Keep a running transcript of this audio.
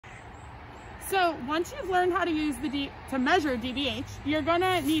So once you've learned how to use to measure DBH, you're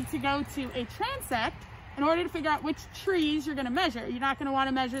gonna need to go to a transect in order to figure out which trees you're gonna measure. You're not gonna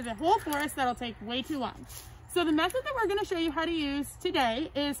wanna measure the whole forest, that'll take way too long. So the method that we're gonna show you how to use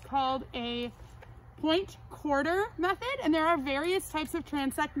today is called a point quarter method, and there are various types of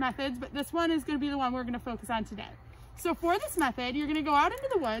transect methods, but this one is gonna be the one we're gonna focus on today. So for this method, you're gonna go out into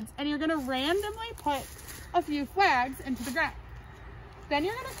the woods and you're gonna randomly put a few flags into the ground. Then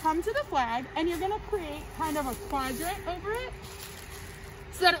you're gonna come to the flag and you're gonna create kind of a quadrant over it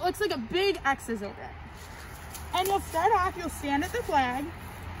so that it looks like a big X's over it. And you'll start off, you'll stand at the flag,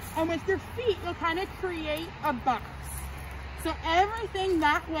 and with your feet, you'll kind of create a box. So everything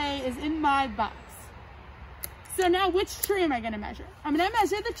that way is in my box. So now which tree am I gonna measure? I'm gonna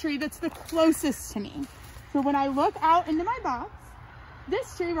measure the tree that's the closest to me. So when I look out into my box,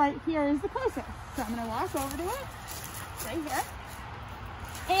 this tree right here is the closest. So I'm gonna walk over to it, right here.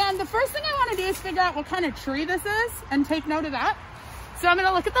 And the first thing I wanna do is figure out what kind of tree this is and take note of that. So I'm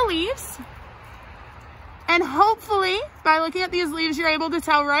gonna look at the leaves. And hopefully, by looking at these leaves, you're able to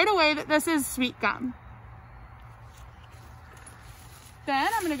tell right away that this is sweet gum. Then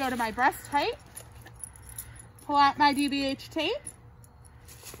I'm gonna go to my breast height, pull out my DBH tape.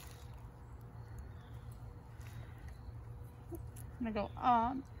 I'm gonna go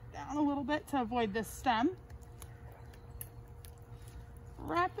down a little bit to avoid this stem.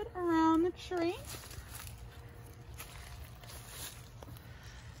 Wrap it around the tree.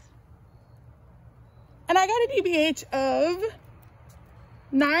 And I got a DBH of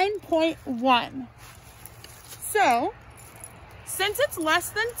 9.1. So, since it's less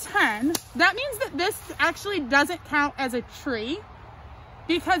than 10, that means that this actually doesn't count as a tree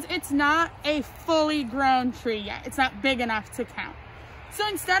because it's not a fully grown tree yet. It's not big enough to count. So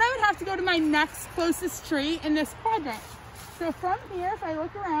instead I would have to go to my next closest tree in this quadrant. So from here, if I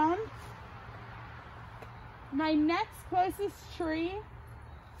look around, my next closest tree,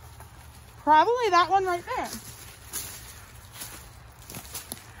 probably that one right there.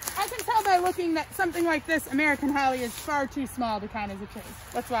 I can tell by looking that something like this American holly is far too small to count as a tree.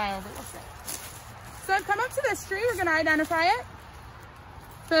 That's why I overlooked it. So I've come up to this tree, we're gonna identify it.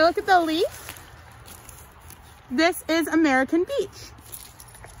 So I look at the leaf. This is American beech.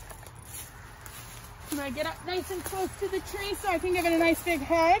 I'm gonna get up nice and close to the tree so I can give it a nice big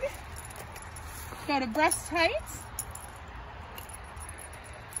hug. Go to breast height.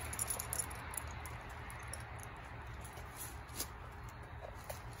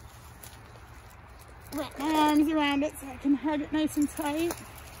 Wrap my arms around it so I can hug it nice and tight.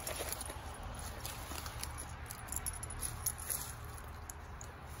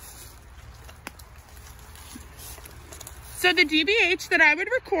 So the DBH that I would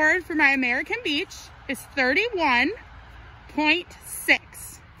record for my American beech is 31.6.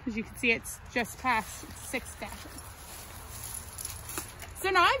 As you can see, it's just past 6 dashes. So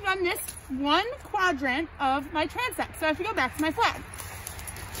now I've done this one quadrant of my transect. So I have to go back to my flag.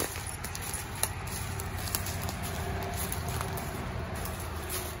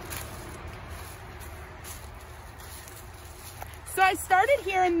 So I started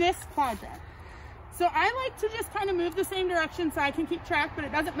here in this quadrant. So I like to just kind of move the same direction so I can keep track, but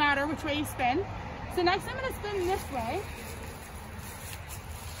it doesn't matter which way you spin. So next I'm going to spin this way.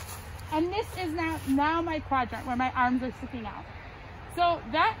 And this is now my quadrant where my arms are sticking out. So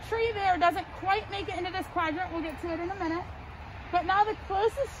that tree there doesn't quite make it into this quadrant. We'll get to it in a minute. But now the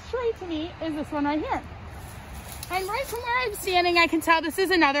closest tree to me is this one right here. And right from where I'm standing, I can tell this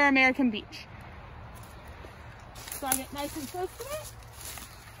is another American beech. So I get nice and close to it.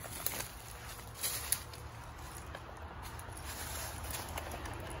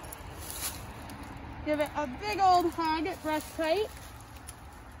 Give it a big old hug at breast height.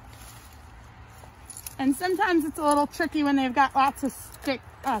 And sometimes it's a little tricky when they've got lots of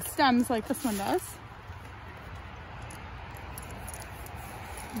stems like this one does.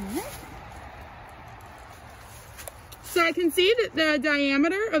 So I can see that the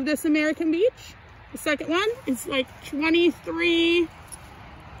diameter of this American beech, the second one, is like 23.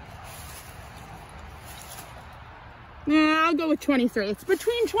 Yeah, I'll go with 23. It's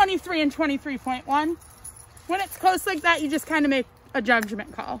between 23 and 23.1. When it's close like that, you just kind of make a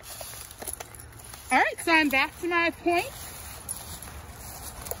judgment call. All right, so I'm back to my point.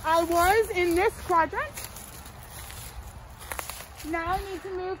 I was in this quadrant. Now I need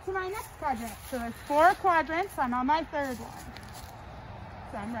to move to my next quadrant. So there's 4 quadrants. I'm on my 3rd one.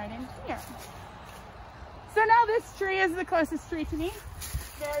 So I'm right in here. So now this tree is the closest tree to me.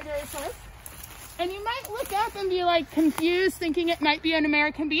 Very, very close. And you might look up and be like confused, thinking it might be an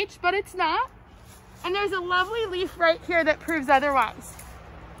American beech, but it's not. And there's a lovely leaf right here that proves otherwise.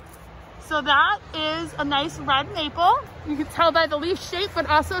 So that is a nice red maple. You can tell by the leaf shape, but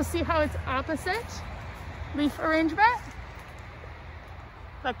also see how it's opposite leaf arrangement.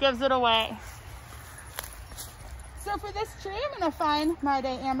 That gives it away. So for this tree, I'm gonna find my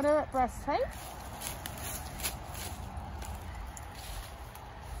diameter at breast height.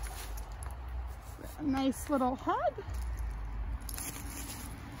 A nice little hug.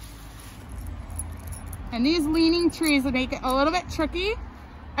 And these leaning trees would make it a little bit tricky.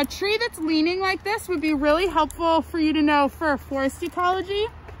 A tree that's leaning like this would be really helpful for you to know for forest ecology.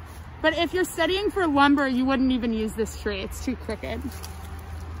 But if you're studying for lumber, you wouldn't even use this tree. It's too crooked.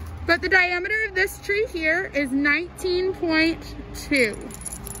 But the diameter of this tree here is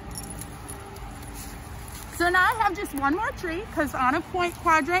 19.2. So now I have just one more tree, because on a point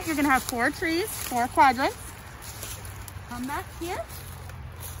quadrant, you're gonna have 4 trees, 4 quadrants. Come back here.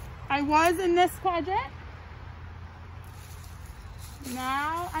 I was in this quadrant.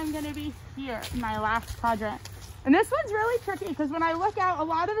 Now I'm gonna be here in my last quadrant. And this one's really tricky because when I look out, a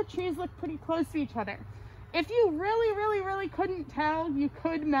lot of the trees look pretty close to each other. If you really couldn't tell, you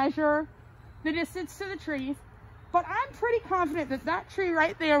could measure the distance to the trees, but I'm pretty confident that that tree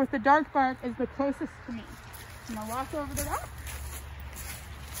right there with the dark bark is the closest to me. I'm gonna walk over to that.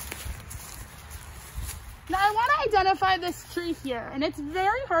 Now I want to identify this tree here, and it's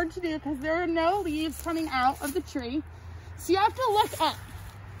very hard to do because there are no leaves coming out of the tree. So you have to look up,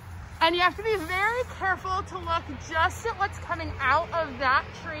 and you have to be very careful to look just at what's coming out of that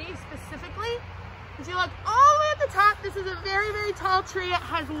tree specifically. If you look all the way at the top, this is a very tall tree. It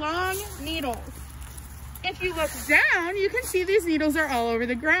has long needles. If you look down, you can see these needles are all over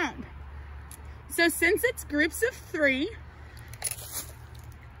the ground. So since it's groups of 3,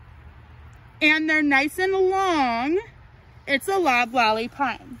 and they're nice and long, it's a loblolly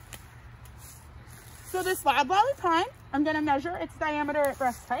pine. So this loblolly pine, I'm gonna measure its diameter at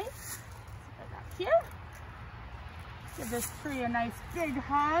breast height. Right back here. Give this tree a nice big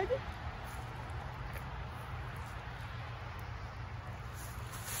hug.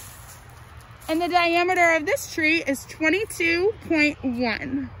 And the diameter of this tree is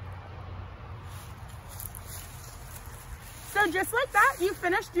 22.1. So just like that, you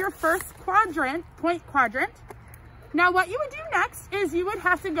finished your first quadrant, point quadrant. Now what you would do next is you would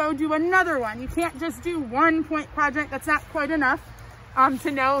have to go do another one. You can't just do one point quadrant. That's not quite enough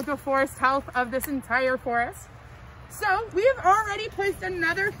to know the forest health of this entire forest. So we have already placed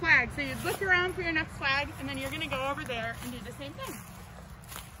another flag. So you'd look around for your next flag, and then you're gonna go over there and do the same thing.